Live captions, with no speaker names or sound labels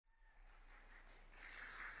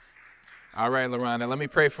All right, LaRonda, let me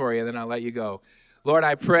pray for you, then I'll let you go. Lord,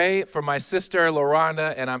 I pray for my sister,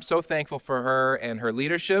 LaRonda, and I'm so thankful for her and her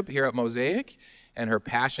leadership here at Mosaic and her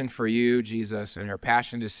passion for you, Jesus, and her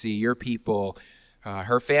passion to see your people,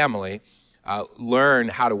 her family, learn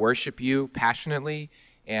how to worship you passionately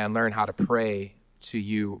and learn how to pray to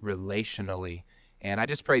you relationally. And I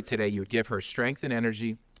just pray today you would give her strength and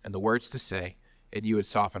energy and the words to say, and you would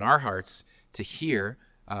soften our hearts to hear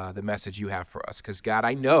the message you have for us. Because, God,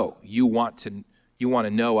 I know you want to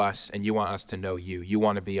know us, and you want us to know you. You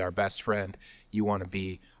want to be our best friend. You want to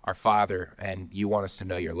be our Father, and you want us to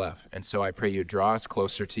know your love. And so I pray you draw us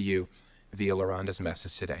closer to you via LaRonda's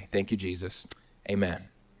message today. Thank you, Jesus. Amen.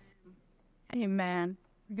 Amen.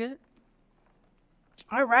 Good.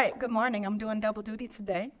 All right. Good morning. I'm doing double duty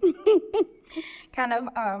today. Kind of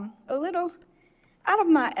a little out of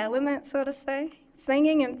my element, so to say.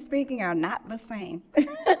 Singing and speaking are not the same.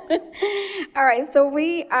 All right, so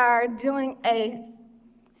we are doing a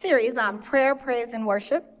series on prayer, praise, and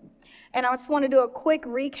worship. And I just want to do a quick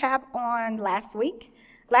recap on last week.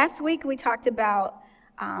 Last week we talked about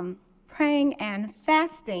praying and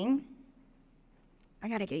fasting. I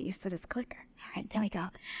got to get used to this clicker. All right, there we go.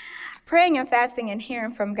 Praying and fasting and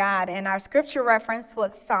hearing from God. And our scripture reference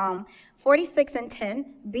was Psalm 46:10.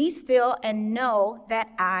 Be still and know that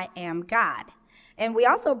I am God. And we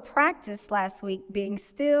also practiced last week being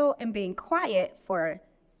still and being quiet for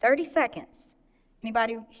 30 seconds.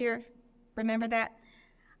 Anybody here remember that?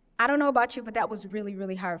 I don't know about you, but that was really,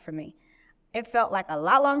 really hard for me. It felt like a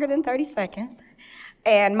lot longer than 30 seconds.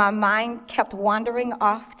 And my mind kept wandering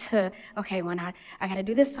off to, okay, when I got to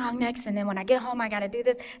do this song next, and then when I get home, I got to do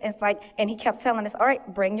this. It's like, and he kept telling us, all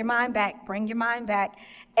right, bring your mind back, bring your mind back.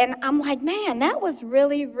 And I'm like, man, that was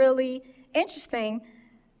really, really interesting.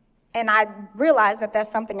 And I realized that that's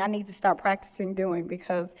something I need to start practicing doing,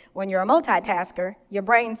 because when you're a multitasker, your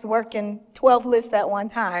brain's working 12 lists at one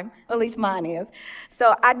time, at least mine is.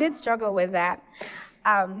 So I did struggle with that.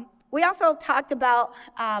 We also talked about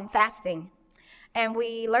fasting, and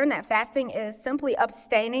we learned that fasting is simply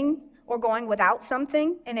abstaining or going without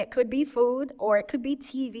something, and it could be food, or it could be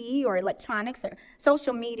TV or electronics or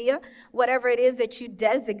social media, whatever it is that you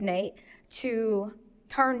designate to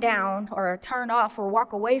turn down or turn off or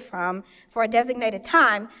walk away from for a designated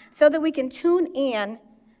time, so that we can tune in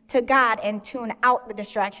to God and tune out the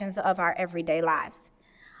distractions of our everyday lives.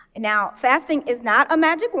 Now, fasting is not a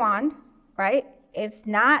magic wand, right? It's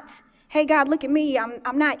not, hey, God, look at me.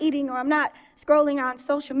 I'm not eating, or I'm not scrolling on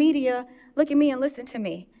social media. Look at me and listen to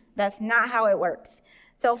me. That's not how it works.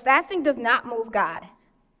 So fasting does not move God.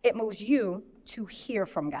 It moves you to hear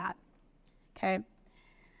from God, okay?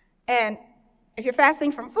 And if you're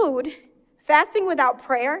fasting from food, fasting without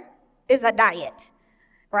prayer is a diet,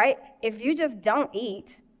 right? If you just don't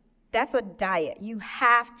eat, that's a diet. You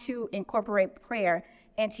have to incorporate prayer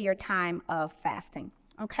into your time of fasting,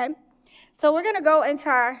 okay? So we're going to go into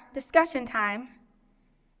our discussion time,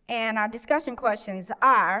 and our discussion questions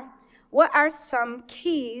are, what are some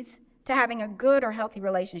keys to having a good or healthy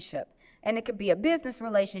relationship? And it could be a business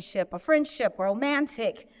relationship, a friendship,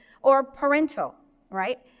 romantic, or parental,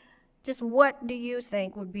 right? Just what do you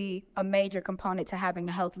think would be a major component to having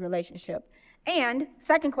a healthy relationship? And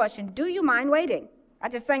second question, do you mind waiting? I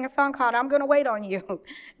just sang a song called I'm Gonna Wait on You.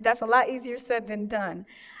 That's a lot easier said than done,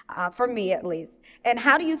 for me at least. And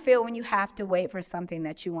how do you feel when you have to wait for something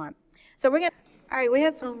that you want? So all right, we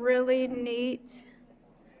had some really neat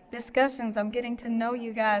discussions. I'm getting to know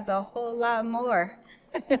you guys a whole lot more.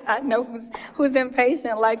 I know who's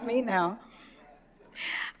impatient like me now.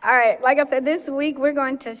 All right, like I said, this week we're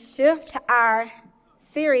going to shift our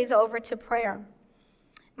series over to prayer.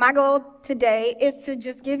 My goal today is to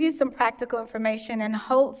just give you some practical information and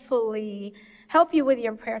hopefully help you with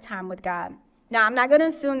your prayer time with God. Now, I'm not going to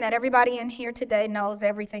assume that everybody in here today knows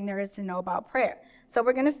everything there is to know about prayer. So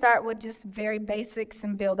we're going to start with just very basics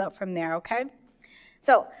and build up from there, okay?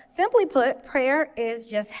 So simply put, prayer is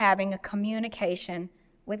just having a communication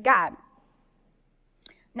with God.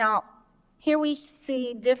 Now, here we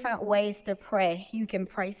see different ways to pray. You can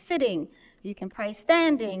pray sitting, you can pray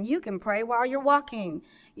standing, you can pray while you're walking,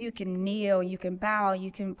 you can kneel, you can bow,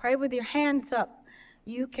 you can pray with your hands up,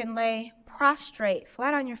 you can lay prostrate,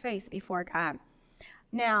 flat on your face before God.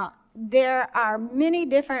 Now, there are many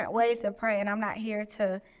different ways to pray, and I'm not here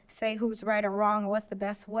to say who's right or wrong, what's the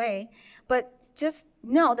best way, but just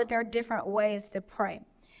know that there are different ways to pray.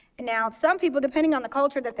 Now, some people, depending on the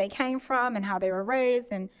culture that they came from and how they were raised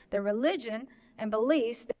and their religion and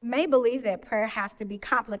beliefs, may believe that prayer has to be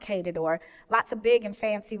complicated or lots of big and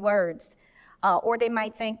fancy words. Or they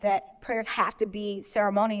might think that prayers have to be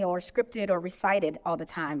ceremonial or scripted or recited all the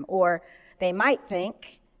time. Or they might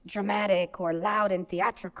think dramatic or loud and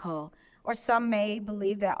theatrical, or some may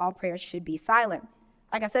believe that all prayers should be silent.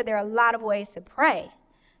 Like I said, there are a lot of ways to pray.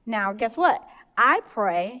 Now, guess what? I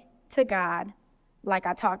pray to God like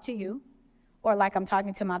I talk to you, or like I'm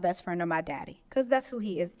talking to my best friend or my daddy, because that's who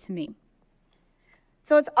he is to me.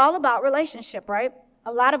 So it's all about relationship, right?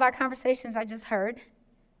 A lot of our conversations I just heard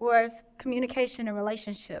was communication and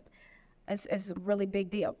relationship. It's a really big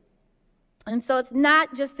deal. And so it's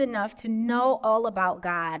not just enough to know all about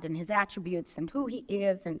God and his attributes and who he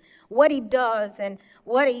is and what he does and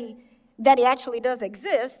that he actually does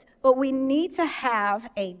exist, but we need to have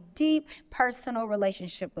a deep personal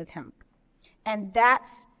relationship with him. And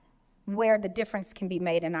that's where the difference can be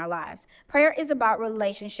made in our lives. Prayer is about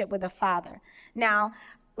relationship with the Father. Now,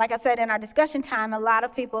 like I said in our discussion time, a lot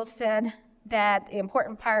of people said that the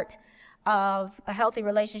important part of a healthy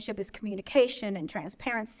relationship is communication and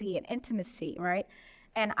transparency and intimacy, right?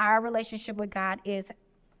 And our relationship with God is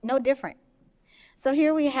no different. So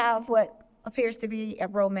here we have what appears to be a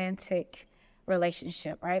romantic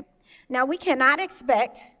relationship, right? Now, we cannot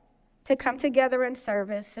expect to come together in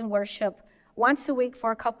service and worship once a week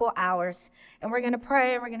for a couple hours, and we're going to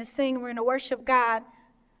pray, and we're going to sing, and we're going to worship God,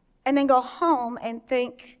 and then go home and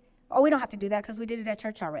think, oh, we don't have to do that because we did it at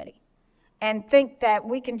church already. And think that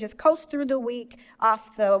we can just coast through the week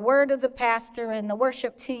off the word of the pastor and the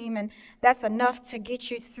worship team, and that's enough to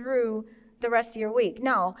get you through the rest of your week.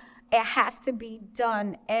 No, it has to be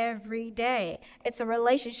done every day. It's a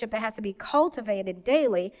relationship that has to be cultivated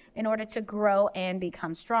daily in order to grow and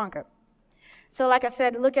become stronger. So like I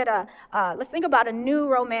said, let's think about a new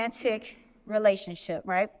romantic relationship,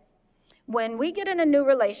 right? When we get in a new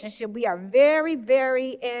relationship, we are very,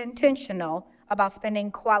 very intentional about spending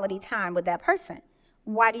quality time with that person.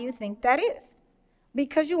 Why do you think that is?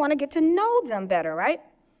 Because you want to get to know them better, right?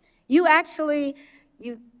 You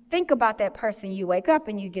think about that person. You wake up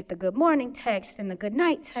and you get the good morning text and the good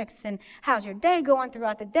night text and how's your day going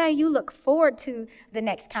throughout the day. You look forward to the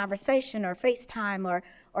next conversation or FaceTime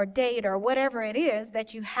or date or whatever it is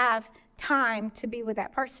that you have time to be with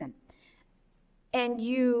that person. And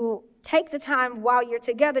you take the time while you're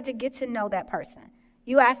together to get to know that person.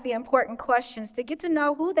 You ask the important questions to get to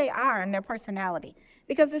know who they are and their personality,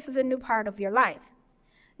 because this is a new part of your life.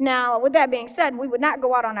 Now, with that being said, we would not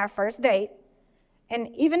go out on our first date,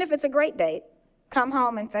 and even if it's a great date, come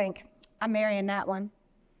home and think, I'm marrying that one.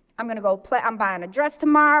 I'm going to go play. I'm buying a dress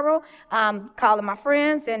tomorrow. I'm calling my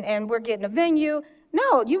friends, and we're getting a venue.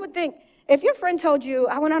 No, you would think, if your friend told you,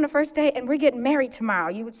 I went on a first date and we're getting married tomorrow,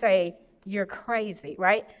 you would say, you're crazy,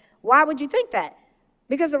 right? Why would you think that?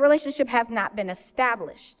 Because the relationship has not been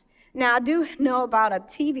established. Now, I do know about a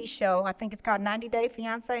TV show, I think it's called 90 Day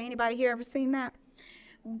Fiancé. Anybody here ever seen that?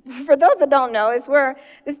 For those that don't know, it's where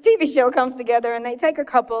this TV show comes together and they take a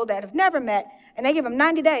couple that have never met and they give them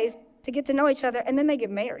 90 days to get to know each other, and then they get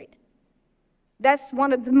married. That's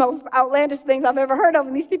one of the most outlandish things I've ever heard of,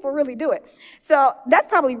 and these people really do it. So that's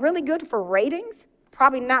probably really good for ratings,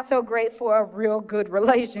 probably not so great for a real good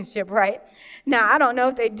relationship, right? Now, I don't know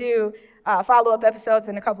if they do follow-up episodes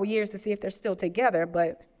in a couple years to see if they're still together,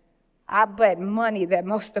 but I bet money that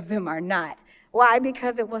most of them are not. Why?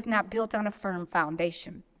 Because it was not built on a firm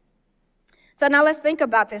foundation. So now let's think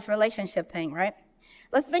about this relationship thing, right?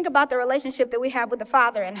 Let's think about the relationship that we have with the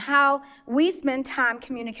Father and how we spend time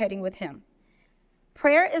communicating with him.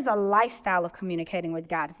 Prayer is a lifestyle of communicating with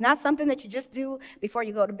God. It's not something that you just do before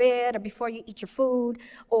you go to bed or before you eat your food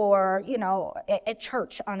or, at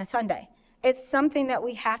church on a Sunday. It's something that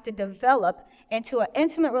we have to develop into an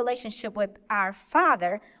intimate relationship with our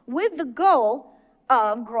Father with the goal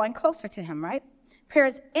of growing closer to him, right? Prayer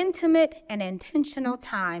is intimate and intentional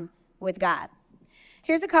time with God.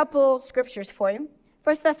 Here's a couple scriptures for you.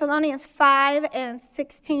 1 Thessalonians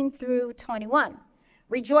 5:16 through 21.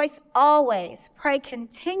 Rejoice always, pray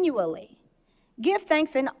continually. Give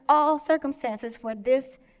thanks in all circumstances, for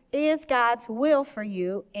this is God's will for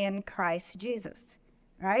you in Christ Jesus.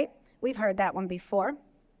 Right? We've heard that one before.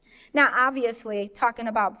 Now, obviously, talking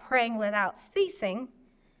about praying without ceasing,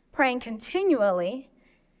 praying continually.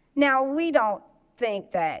 Now, we don't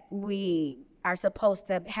think that we are supposed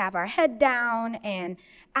to have our head down and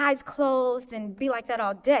eyes closed and be like that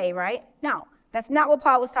all day, right? No, that's not what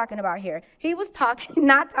Paul was talking about here. He was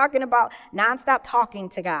not talking about nonstop talking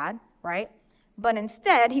to God, right? But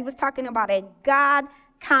instead, he was talking about a God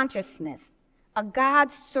consciousness, a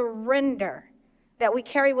God surrender that we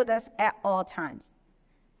carry with us at all times.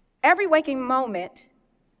 Every waking moment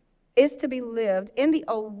is to be lived in the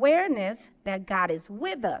awareness that God is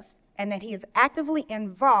with us and that he is actively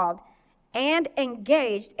involved and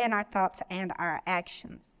engaged in our thoughts and our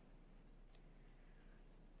actions.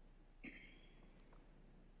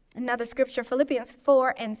 Another scripture, Philippians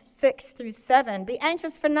 4:6-7. Be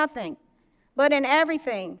anxious for nothing, but in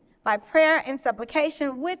everything, by prayer and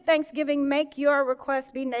supplication, with thanksgiving, make your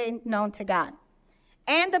requests be made known to God.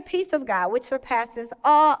 And the peace of God, which surpasses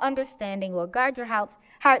all understanding, will guard your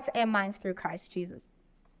hearts and minds through Christ Jesus.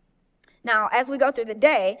 Now, as we go through the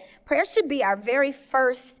day, prayer should be our very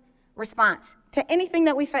first response to anything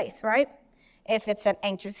that we face, right? If it's an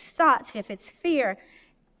anxious thought, if it's fear,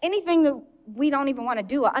 anything that we don't even want to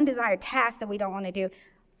do, an undesired task that we don't want to do,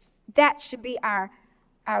 that should be our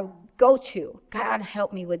go-to. God,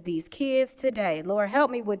 help me with these kids today. Lord, help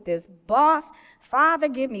me with this boss. Father,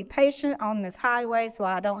 give me patience on this highway so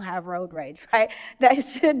I don't have road rage, right? That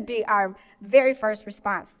should be our very first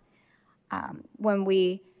response when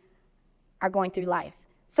we are going through life.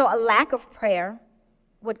 So a lack of prayer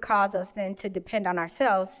would cause us then to depend on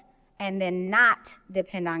ourselves and then not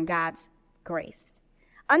depend on God's grace.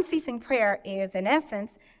 Unceasing prayer is, in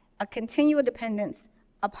essence, a continual dependence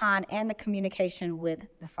upon and the communication with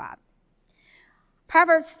the Father.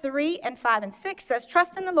 Proverbs 3:5-6 says,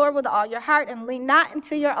 trust in the Lord with all your heart and lean not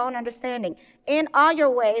into your own understanding. In all your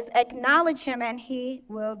ways, acknowledge him and he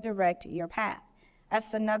will direct your path.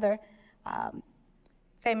 That's another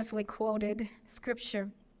famously quoted scripture.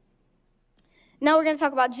 Now we're going to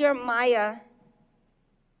talk about Jeremiah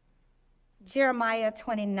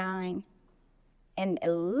 29 and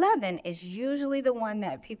 11 is usually the one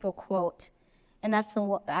that people quote. And that's the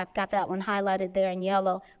one, I've got that one highlighted there in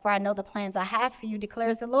yellow. For I know the plans I have for you,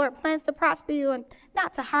 declares the Lord, plans to prosper you and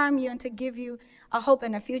not to harm you and to give you a hope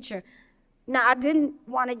in the future. Now, I didn't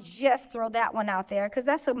want to just throw that one out there because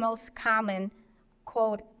that's the most common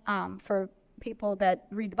quote for people that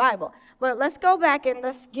read the Bible. But let's go back and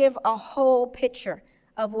let's give a whole picture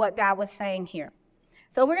of what God was saying here.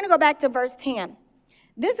 So we're going to go back to verse 10.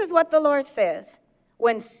 This is what the Lord says.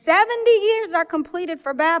 When 70 years are completed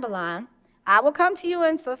for Babylon, I will come to you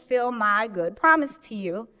and fulfill my good promise to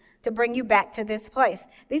you to bring you back to this place.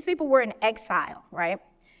 These people were in exile, right?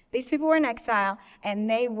 These people were in exile, and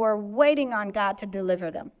they were waiting on God to deliver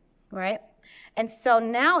them, right? And so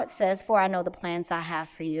now it says, for I know the plans I have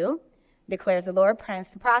for you, declares the Lord, plans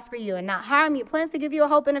to prosper you and not harm you, plans to give you a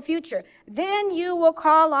hope in the future. Then you will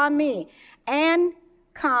call on me and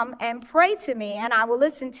come and pray to me, and I will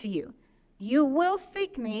listen to you. You will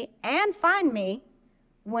seek me and find me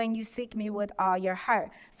when you seek me with all your heart.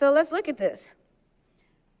 So let's look at this.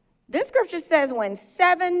 This scripture says when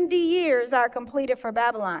 70 years are completed for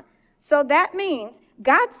Babylon. So that means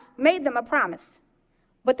God's made them a promise,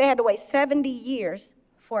 but they had to wait 70 years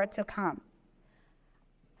for it to come.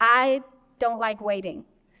 I don't like waiting.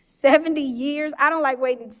 70 years, I don't like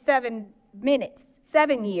waiting 7 minutes,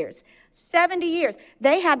 7 years, 70 years.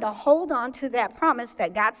 They had to hold on to that promise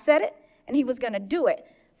that God said it, and he was going to do it.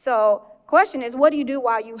 So question is, what do you do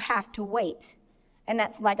while you have to wait? And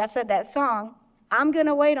that's, like I said, that song, I'm going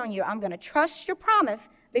to wait on you. I'm going to trust your promise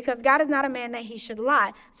because God is not a man that he should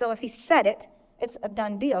lie. So if he said it, it's a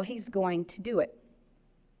done deal. He's going to do it,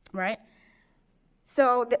 right?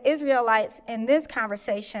 So the Israelites in this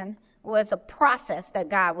conversation was a process that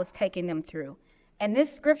God was taking them through. And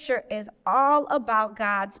this scripture is all about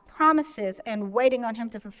God's promises and waiting on him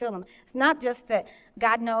to fulfill them. It's not just that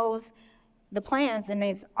God knows the plans and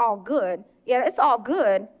it's all good. Yeah, it's all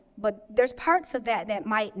good, but there's parts of that that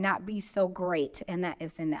might not be so great, and that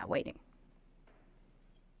is in that waiting.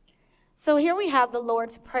 So here we have the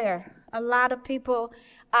Lord's Prayer. A lot of people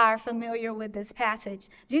are familiar with this passage.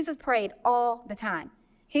 Jesus prayed all the time.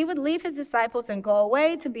 He would leave his disciples and go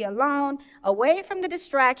away to be alone, away from the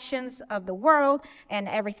distractions of the world and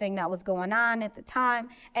everything that was going on at the time,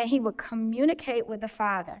 and he would communicate with the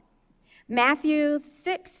Father. Matthew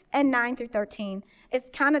 6:9-13,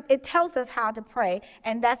 it tells us how to pray,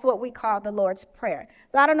 and that's what we call the Lord's Prayer.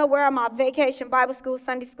 So I don't know where my vacation Bible school,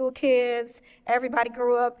 Sunday school kids, everybody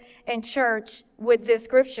grew up in church with this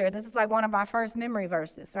scripture. This is like one of our first memory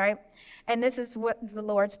verses, right? And this is what the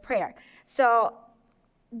Lord's Prayer. So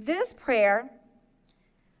this prayer,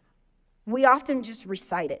 we often just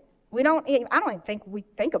recite it. I don't even think we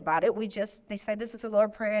think about it. They say this is the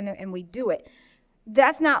Lord's Prayer, and we do it.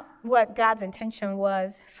 That's not what God's intention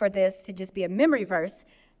was for this to just be a memory verse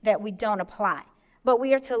that we don't apply. But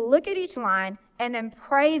we are to look at each line and then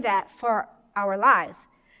pray that for our lives.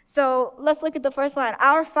 So let's look at the first line.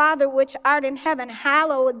 Our Father, which art in heaven,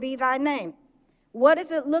 hallowed be thy name. What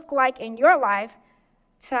does it look like in your life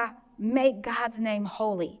to make God's name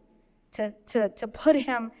holy, to put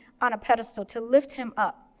him on a pedestal, to lift him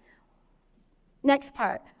up? Next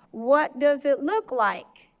part. What does it look like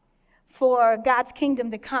for God's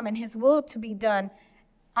kingdom to come and his will to be done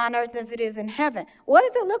on earth as it is in heaven. What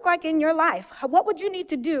does it look like in your life? What would you need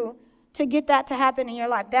to do to get that to happen in your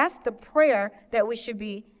life? That's the prayer that we should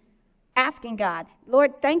be asking God.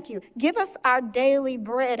 Lord, thank you. Give us our daily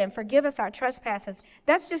bread and forgive us our trespasses.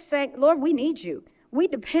 That's just saying, Lord, we need you. We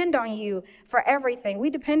depend on you for everything. We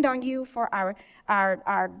depend on you for our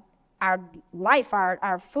life,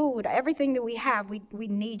 our food, everything that we have. We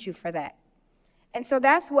need you for that. And so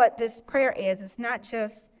that's what this prayer is. It's not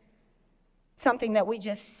just something that we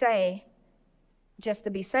just say just to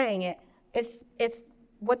be saying it. It's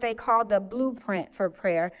what they call the blueprint for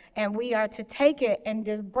prayer, and we are to take it and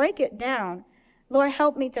to break it down. Lord,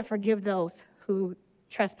 help me to forgive those who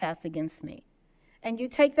trespass against me. And you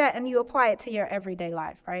take that and you apply it to your everyday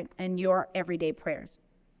life, right? And your everyday prayers.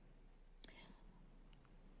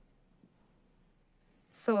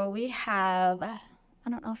 So we have, I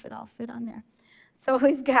don't know if it all fit on there. So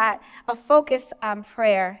we've got a focus on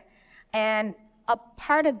prayer, and a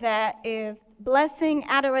part of that is blessing,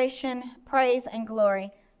 adoration, praise, and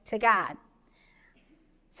glory to God.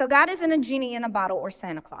 So God isn't a genie in a bottle or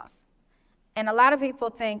Santa Claus. And a lot of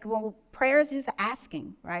people think, well, prayer is just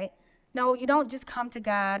asking, right? No, you don't just come to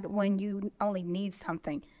God when you only need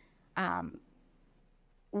something.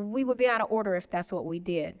 We would be out of order if that's what we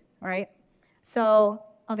did, right? So,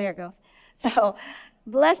 oh, there it goes. So,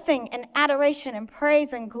 blessing and adoration and praise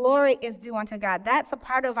and glory is due unto God. That's a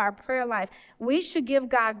part of our prayer life. We should give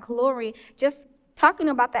God glory, just talking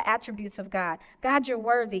about the attributes of God. God, you're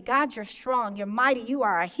worthy. God, you're strong. You're mighty. You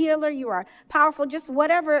are a healer. You are powerful. Just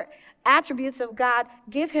whatever attributes of God,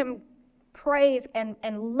 give him praise and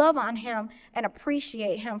love on him and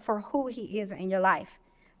appreciate him for who he is in your life,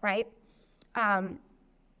 right? So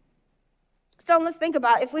let's think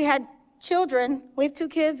about if we had children, we have 2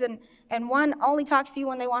 kids, and one only talks to you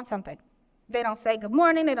when they want something. They don't say good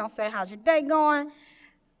morning. They don't say, how's your day going?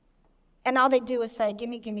 And all they do is say,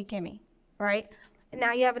 gimme, gimme, gimme, right? And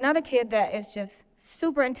now you have another kid that is just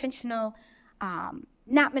super intentional,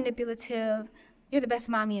 not manipulative. You're the best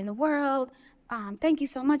mommy in the world. Thank you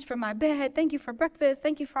so much for my bed. Thank you for breakfast.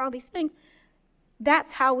 Thank you for all these things.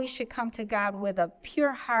 That's how we should come to God, with a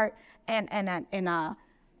pure heart and a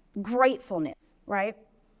gratefulness, right?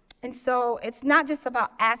 And so it's not just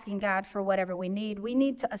about asking God for whatever we need. We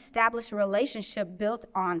need to establish a relationship built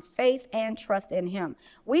on faith and trust in him.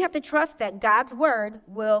 We have to trust that God's word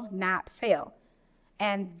will not fail.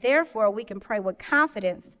 And therefore, we can pray with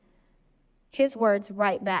confidence his words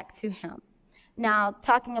right back to him. Now,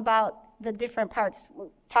 talking about the different parts, we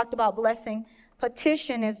talked about blessing.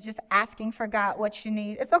 Petition is just asking for God what you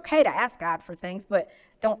need. It's okay to ask God for things, but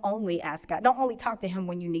don't only ask God. Don't only talk to him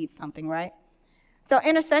when you need something, right? So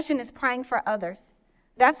intercession is praying for others.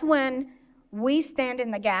 That's when we stand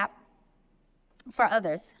in the gap for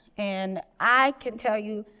others. And I can tell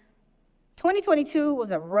you, 2022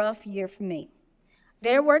 was a rough year for me.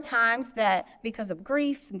 There were times that because of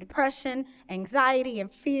grief and depression, anxiety and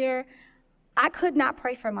fear, I could not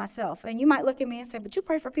pray for myself. And you might look at me and say, but you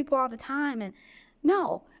pray for people all the time. And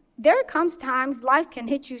no, there comes times life can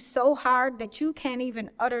hit you so hard that you can't even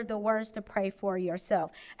utter the words to pray for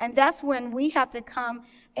yourself. And that's when we have to come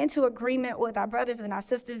into agreement with our brothers and our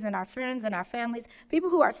sisters and our friends and our families, people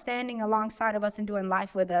who are standing alongside of us and doing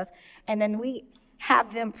life with us. And then we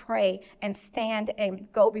have them pray and stand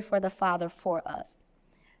and go before the Father for us.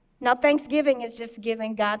 Now, Thanksgiving is just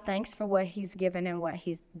giving God thanks for what he's given and what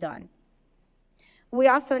he's done. We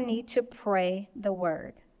also need to pray the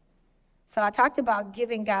word. So I talked about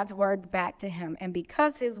giving God's word back to him. And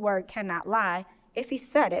because his word cannot lie, if he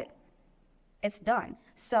said it, it's done.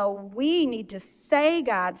 So we need to say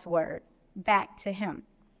God's word back to him.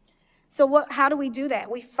 So how do we do that?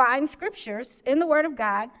 We find scriptures in the word of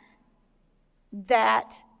God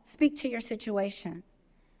that speak to your situation.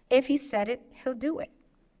 If he said it, he'll do it,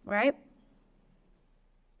 right?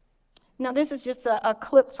 Now, this is just a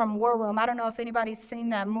clip from War Room. I don't know if anybody's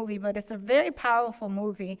seen that movie, but it's a very powerful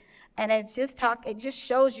movie, and it just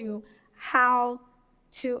shows you how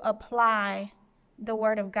to apply the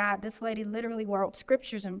word of God. This lady literally wrote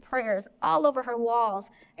scriptures and prayers all over her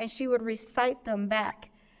walls, and she would recite them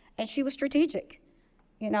back, and she was strategic.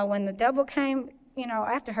 You know, when the devil came,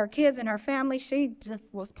 after her kids and her family, she just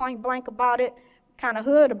was point blank about it, kind of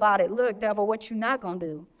hood about it. Look, devil, what you not gonna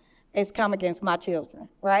do is come against my children,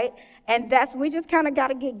 right? And we just kind of got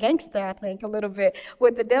to get gangster, I think, a little bit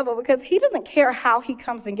with the devil, because he doesn't care how he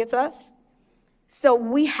comes and gets us. So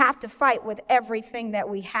we have to fight with everything that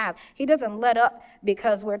we have. He doesn't let up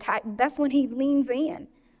because we're tight. That's when he leans in.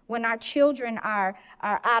 When our children are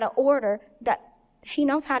out of order, that he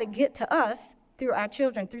knows how to get to us through our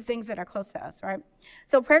children, through things that are close to us, right?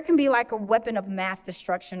 So prayer can be like a weapon of mass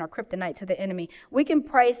destruction or kryptonite to the enemy. We can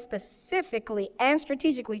pray specifically and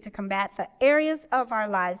strategically to combat the areas of our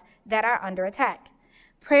lives that are under attack.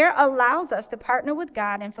 Prayer allows us to partner with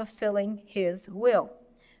God in fulfilling his will.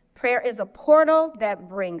 Prayer is a portal that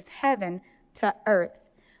brings heaven to earth.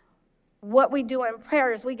 What we do in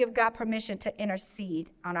prayer is we give God permission to intercede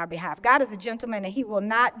on our behalf. God is a gentleman, and he will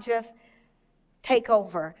not just take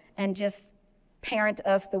over and just parent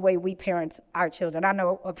us the way we parent our children. I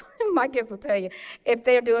know my kids will tell you, if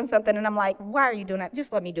they're doing something and I'm like, why are you doing that?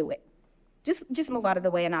 Just let me do it. Just move out of the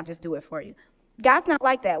way and I'll just do it for you. God's not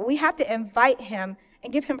like that. We have to invite him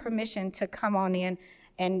and give him permission to come on in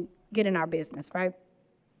and get in our business, right?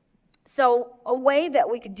 So a way that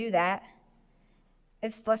we could do that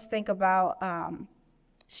is, let's think about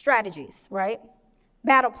strategies, right?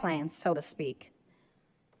 Battle plans, so to speak.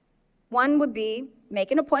 One would be make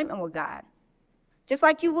an appointment with God. Just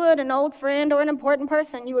like you would an old friend or an important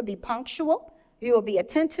person, you would be punctual, you will be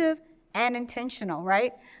attentive and intentional,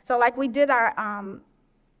 right? So like we did our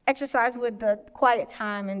exercise with the quiet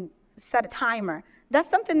time and set a timer. That's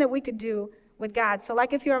something that we could do with God. So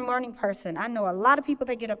like if you're a morning person, I know a lot of people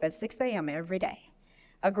that get up at 6 a.m. every day.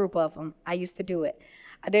 A group of them. I used to do it.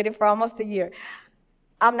 I did it for almost a year.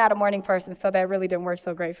 I'm not a morning person, so that really didn't work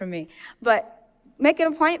so great for me. But make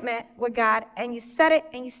an appointment with God, and you set it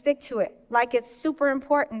and you stick to it like it's super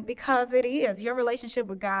important, because it is. Your relationship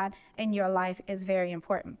with God in your life is very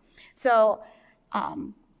important. So,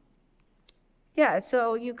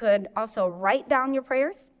 so you could also write down your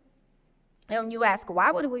prayers. And you ask,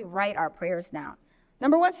 why would we write our prayers down?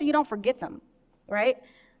 Number one, so you don't forget them, right?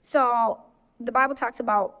 So the Bible talks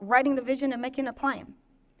about writing the vision and making a plan.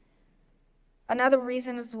 Another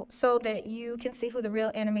reason is so that you can see who the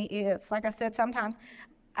real enemy is. Like I said, sometimes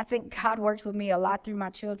I think God works with me a lot through my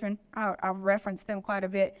children. I've referenced them quite a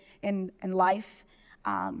bit in life.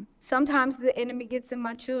 Sometimes the enemy gets in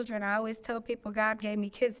my children. I always tell people God gave me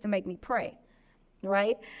kids to make me pray,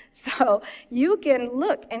 right? So you can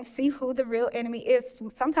look and see who the real enemy is.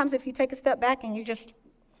 Sometimes if you take a step back and you just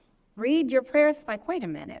read your prayers, it's like, wait a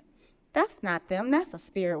minute. That's not them. That's a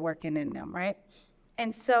spirit working in them, right?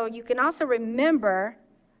 And so you can also remember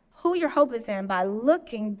who your hope is in by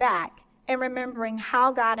looking back and remembering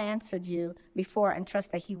how God answered you before, and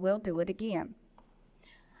trust that he will do it again.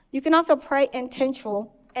 You can also pray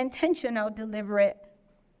intentional, deliberate,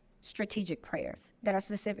 strategic prayers that are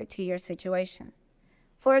specific to your situation.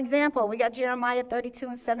 For example, we got Jeremiah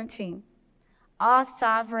 32:17. All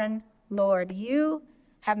sovereign Lord, you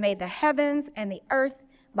have made the heavens and the earth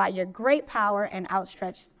by your great power and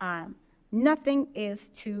outstretched arm. Nothing is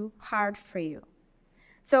too hard for you.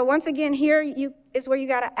 So once again, here is where you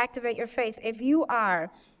got to activate your faith. If you are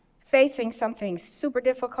facing something super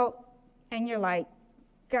difficult and you're like,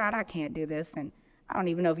 God, I can't do this, and I don't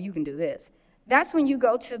even know if you can do this, that's when you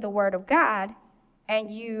go to the Word of God and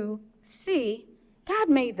you see God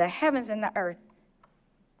made the heavens and the earth.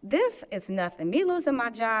 This is nothing. Me losing my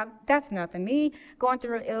job, that's nothing. Me going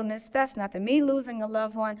through an illness, that's nothing. Me losing a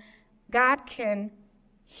loved one, God can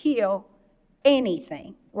heal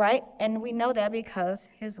anything, right? And we know that because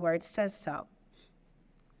his word says so.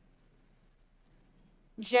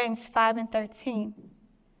 James 5:13.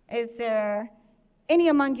 Is there any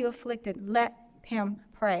among you afflicted? Let him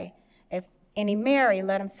pray. If any merry,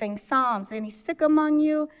 let him sing psalms. Any sick among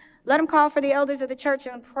you, let him call for the elders of the church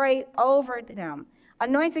and pray over them,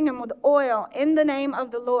 anointing him with oil in the name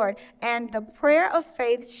of the Lord. And the prayer of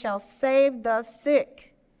faith shall save the sick.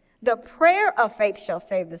 The prayer of faith shall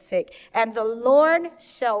save the sick, and the Lord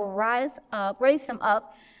shall raise him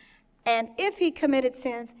up. And if he committed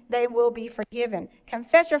sins, they will be forgiven.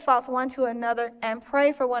 Confess your faults one to another and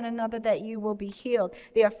pray for one another that you will be healed.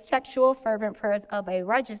 The effectual, fervent prayers of a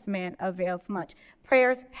righteous man availeth much.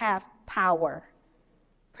 Prayers have power.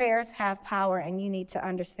 Prayers have power, and you need to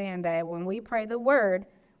understand that when we pray the word,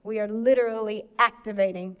 we are literally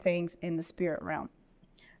activating things in the spirit realm.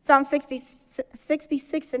 Psalm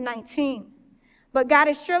 66:19. But God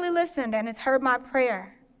has surely listened and has heard my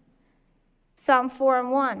prayer. Psalm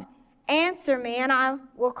 4:1. Answer me, and I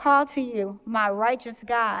will call to you, my righteous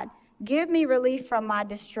God. Give me relief from my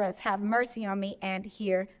distress. Have mercy on me and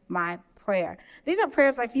hear my prayer. These are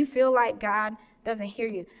prayers like you feel like God doesn't hear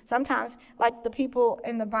you. Sometimes, like the people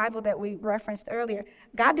in the Bible that we referenced earlier,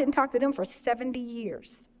 God didn't talk to them for 70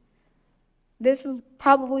 years. This is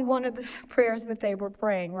probably one of the prayers that they were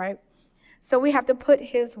praying, right? So we have to put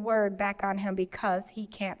his word back on him because he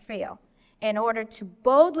can't fail. In order to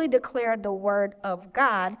boldly declare the word of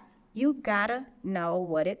God, You gotta know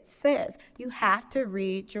what it says. You have to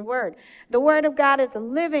read your word. The word of God is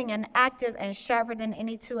living and active and sharper than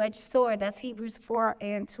any two-edged sword. That's Hebrews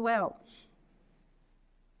 4:12.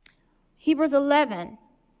 Hebrews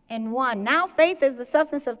 11:1. Now faith is the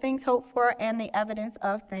substance of things hoped for and the evidence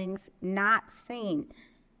of things not seen.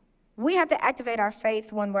 We have to activate our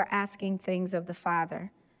faith when we're asking things of the Father.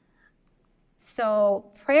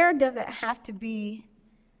 So prayer doesn't have to be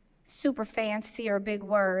super fancy or big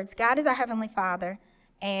words. God is our Heavenly Father,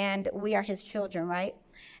 and we are His children, right?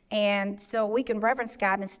 And so we can reverence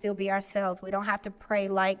God and still be ourselves. We don't have to pray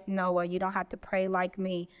like Noah. You don't have to pray like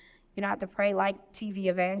me. You don't have to pray like TV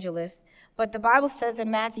evangelists. But the Bible says in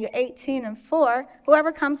Matthew 18:4,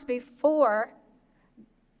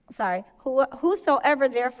 whosoever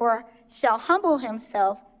therefore shall humble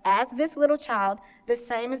himself as this little child, the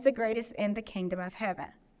same is the greatest in the kingdom of heaven.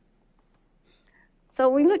 So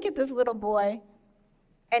we look at this little boy,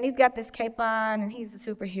 and he's got this cape on, and he's a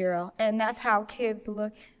superhero. And that's how kids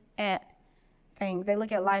look at things. They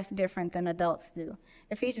look at life different than adults do.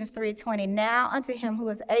 Ephesians 3:20, now unto him who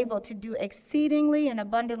is able to do exceedingly and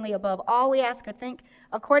abundantly above all we ask or think,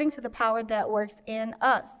 according to the power that works in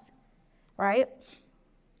us, right?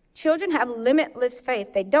 Children have limitless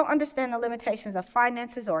faith. They don't understand the limitations of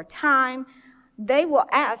finances or time. They will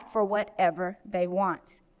ask for whatever they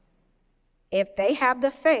want. If they have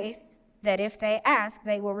the faith that if they ask,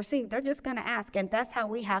 they will receive. They're just going to ask, and that's how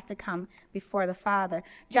we have to come before the Father.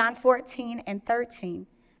 John 14:13,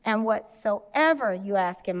 and whatsoever you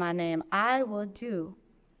ask in my name, I will do,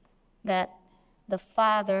 that the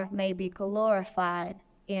Father may be glorified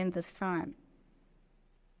in the Son.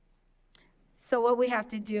 So what we have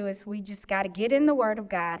to do is we just got to get in the Word of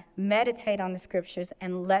God, meditate on the Scriptures,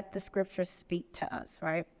 and let the Scriptures speak to us,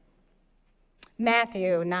 right?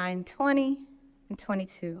 Matthew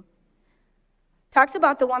 9:20-22 talks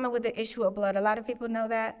about the woman with the issue of blood. A lot of people know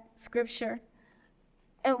that scripture.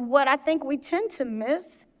 And what I think we tend to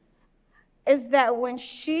miss is that when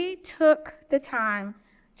she took the time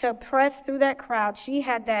to press through that crowd, she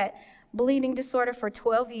had that bleeding disorder for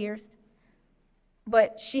 12 years.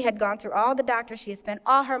 But she had gone through all the doctors. She had spent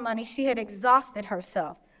all her money. She had exhausted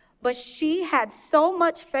herself. But she had so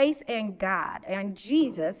much faith in God and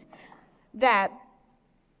Jesus that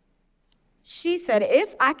she said,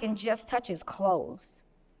 if I can just touch his clothes,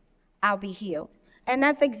 I'll be healed. And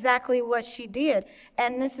that's exactly what she did.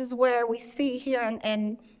 And this is where we see here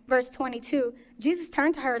in verse 22, Jesus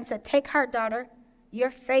turned to her and said, take heart, daughter,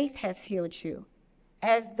 your faith has healed you,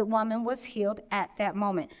 as the woman was healed at that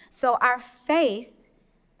moment. So our faith,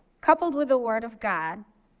 coupled with the Word of God,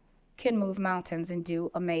 can move mountains and do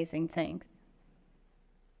amazing things.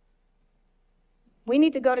 We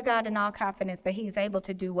need to go to God in all confidence that he's able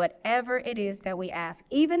to do whatever it is that we ask.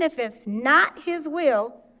 Even if it's not his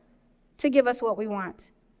will to give us what we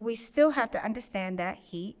want, we still have to understand that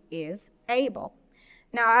he is able.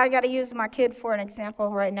 Now, I got to use my kid for an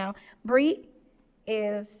example right now. Bree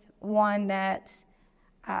is one that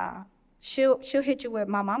she'll hit you with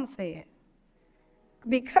my mama said.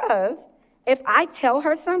 Because if I tell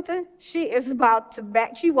her something, she is about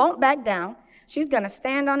to she won't back down. She's going to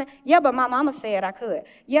stand on it. Yeah, but my mama said I could.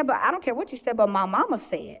 Yeah, but I don't care what you said, but my mama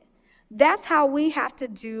said. That's how we have to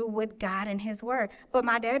do with God and his word. But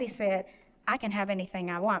my daddy said, I can have anything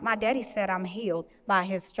I want. My daddy said I'm healed by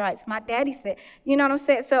his stripes. My daddy said, you know what I'm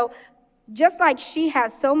saying? So just like she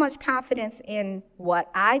has so much confidence in what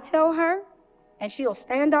I tell her, and she'll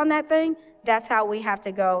stand on that thing, that's how we have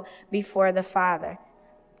to go before the Father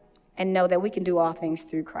and know that we can do all things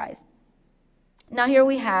through Christ. Now here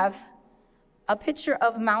we have a picture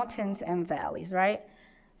of mountains and valleys, right?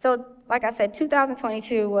 So like I said,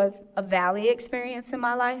 2022 was a valley experience in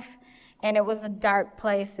my life, and it was a dark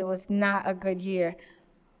place. It was not a good year.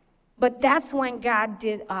 But that's when God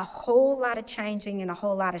did a whole lot of changing and a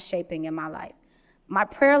whole lot of shaping in my life. My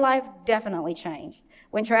prayer life definitely changed.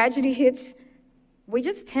 When tragedy hits, we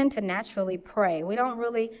just tend to naturally pray. We don't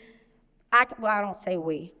really, I don't say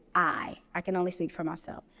we, I can only speak for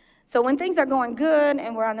myself. So when things are going good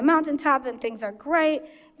and we're on the mountaintop and things are great,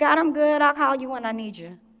 God, I'm good, I'll call you when I need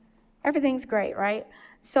you. Everything's great, right?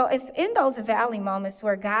 So it's in those valley moments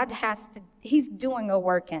where God he's doing a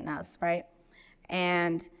work in us, right?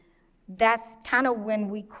 And that's kind of when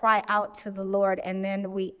we cry out to the Lord, and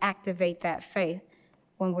then we activate that faith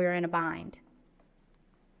when we're in a bind.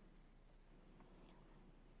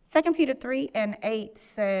 2 Peter 3:8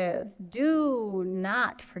 says, do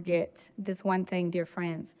not forget this one thing, dear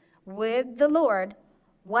friends. With the Lord,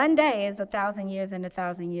 one day is 1,000 years, and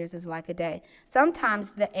 1,000 years is like a day.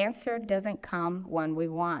 Sometimes the answer doesn't come when we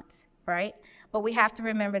want, right? But we have to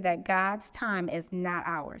remember that God's time is not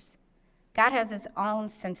ours. God has his own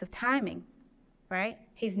sense of timing, right?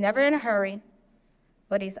 He's never in a hurry,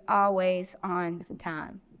 but he's always on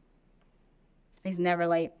time. He's never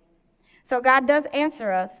late. So God does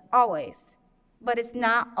answer us always, but it's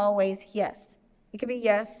not always yes. It could be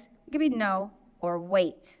yes, it could be no, or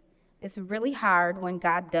wait. It's really hard when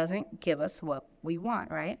God doesn't give us what we want,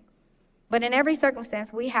 right? But in every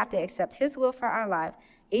circumstance, we have to accept his will for our life,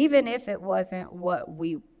 even if it wasn't what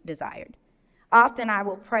we desired. Often I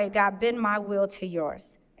will pray, God, bend my will to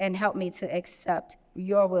yours and help me to accept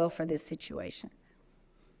your will for this situation.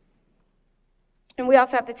 And we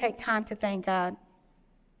also have to take time to thank God.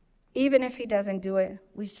 Even if he doesn't do it,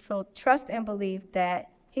 we still trust and believe that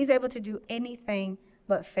he's able to do anything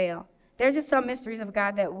but fail. There are just some mysteries of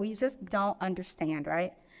God that we just don't understand,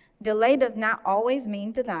 right? Delay does not always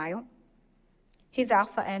mean denial. He's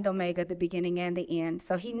Alpha and Omega, the beginning and the end.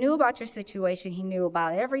 So he knew about your situation. He knew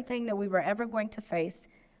about everything that we were ever going to face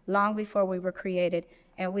long before we were created.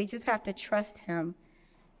 And we just have to trust him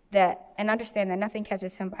and understand that nothing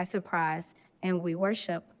catches him by surprise. And we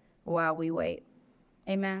worship while we wait.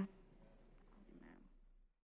 Amen.